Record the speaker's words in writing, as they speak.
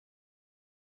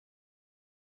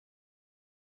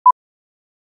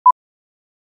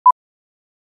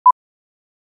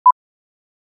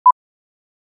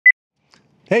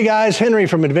Hey guys, Henry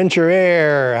from Adventure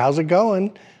Air. How's it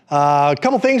going? A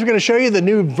couple things we're going to show you. The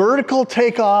new vertical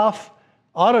takeoff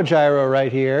AutoGyro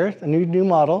right here, a new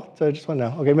model. So I just want to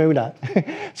know. Okay, maybe not.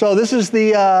 So this is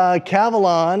the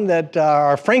Cavalon, that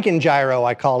our Frankengyro,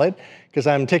 I call it, because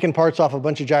I'm taking parts off a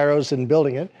bunch of gyros and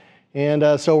building it.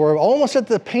 And so we're almost at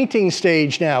the painting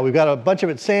stage now. We've got a bunch of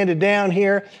it sanded down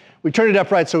here. We turned it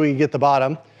upright so we can get the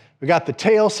bottom. We got the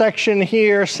tail section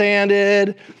here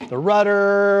sanded, the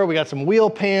rudder, we got some wheel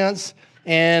pants,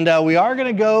 and we are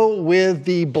gonna go with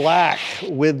the black,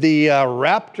 with the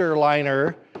Raptor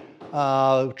liner,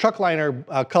 truck liner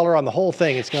color on the whole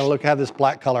thing. It's gonna have this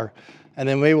black color. And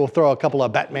then maybe we'll throw a couple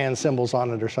of Batman symbols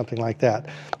on it or something like that.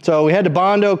 So we had to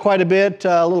Bondo quite a bit,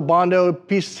 a little Bondo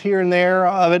piece here and there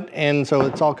of it, and so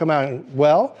it's all come out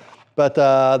well. But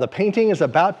the painting is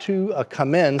about to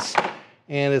commence,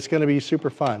 and it's gonna be super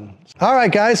fun. All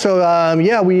right, guys, so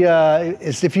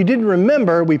if you didn't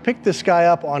remember, we picked this guy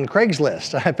up on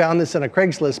Craigslist. I found this in a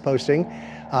Craigslist posting,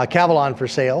 Cavalon for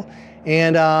sale,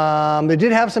 and they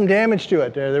did have some damage to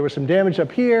it. There was some damage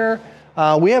up here.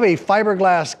 We have a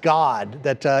fiberglass god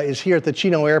that is here at the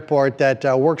Chino airport that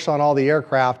works on all the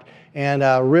aircraft, and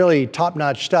really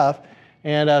top-notch stuff.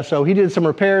 And so he did some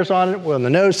repairs on it, on the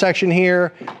nose section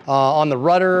here, on the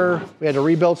rudder. We had to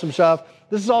rebuild some stuff.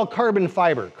 This is all carbon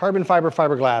fiber. Carbon fiber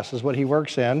fiberglass is what he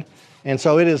works in. And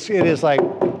so it is like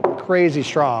crazy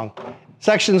strong.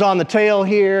 Sections on the tail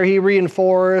here, he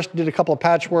reinforced, did a couple of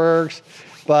patchworks.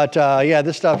 But yeah,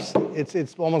 this stuff's,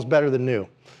 it's almost better than new.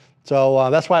 So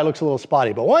that's why it looks a little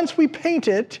spotty. But once we paint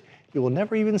it, you will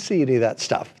never even see any of that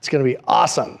stuff. It's gonna be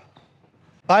awesome.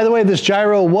 By the way, this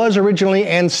gyro was originally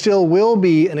and still will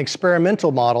be an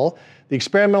experimental model. The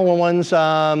experimental ones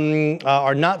are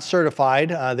not certified.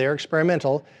 They're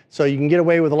experimental, so you can get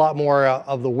away with a lot more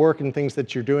of the work and things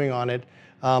that you're doing on it.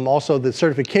 Also, the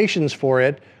certifications for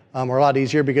it are a lot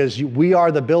easier because we are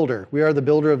the builder. We are the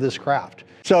builder of this craft.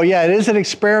 So yeah, it is an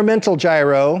experimental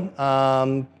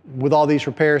gyro with all these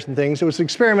repairs and things. It was an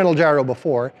experimental gyro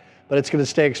before, but it's going to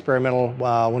stay experimental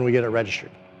when we get it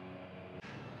registered.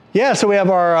 Yeah, so we have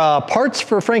our parts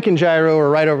for Frankengyro are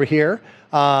right over here.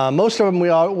 Most of them we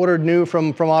ordered new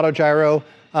from AutoGyro.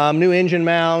 New engine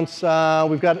mounts.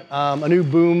 We've got a new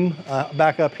boom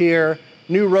back up here.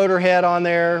 New rotor head on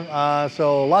there.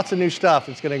 So lots of new stuff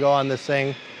that's going to go on this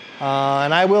thing.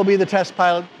 And I will be the test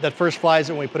pilot that first flies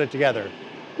it when we put it together.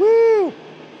 Woo!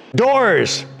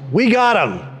 Doors. We got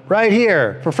them right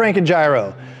here for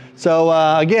Frankengyro. So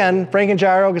again,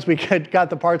 Frankengyro, because we got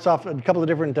the parts off a couple of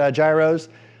different gyros.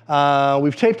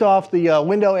 We've taped off the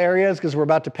window areas because we're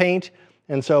about to paint.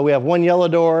 And so we have one yellow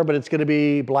door, but it's going to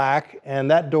be black. And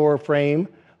that door frame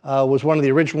was one of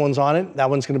the original ones on it. That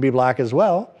one's going to be black as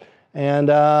well. And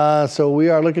so we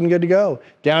are looking good to go.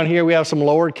 Down here we have some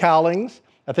lowered cowlings.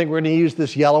 I think we're going to use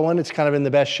this yellow one. It's kind of in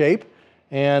the best shape.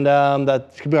 And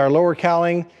that's going to be our lower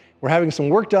cowling. We're having some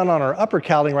work done on our upper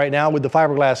cowling right now with the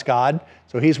fiberglass god.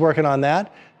 So he's working on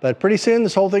that. But pretty soon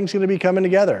this whole thing's going to be coming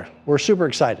together. We're super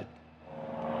excited.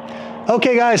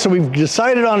 Okay guys, so we've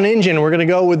decided on an engine. We're gonna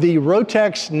go with the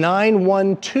Rotex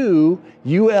 912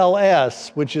 ULS,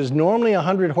 which is normally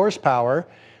 100 horsepower.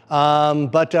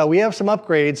 But we have some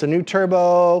upgrades, a new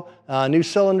turbo, new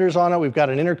cylinders on it. We've got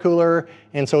an intercooler,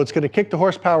 and so it's gonna kick the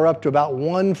horsepower up to about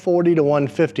 140 to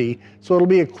 150. So it'll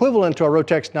be equivalent to a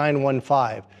Rotex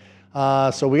 915.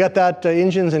 So we got that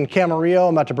engine's in Camarillo.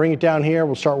 I'm about to bring it down here.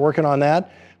 We'll start working on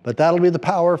that. But that'll be the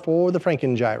power for the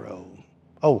Frankengyro.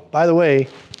 Oh, by the way,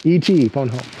 E.T. phone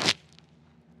home.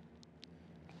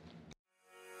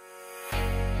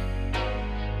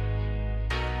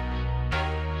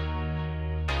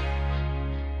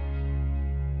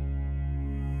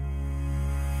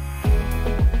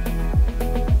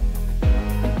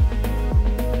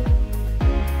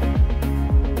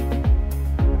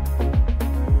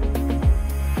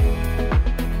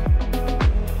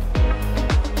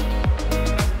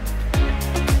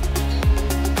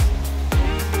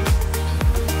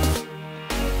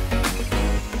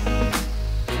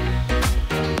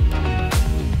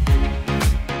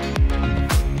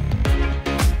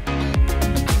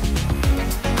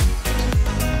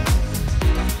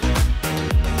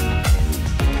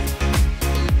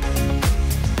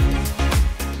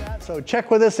 So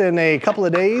check with us in a couple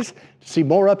of days to see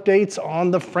more updates on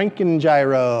the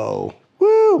Frankengyro.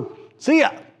 Woo! See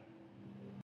ya!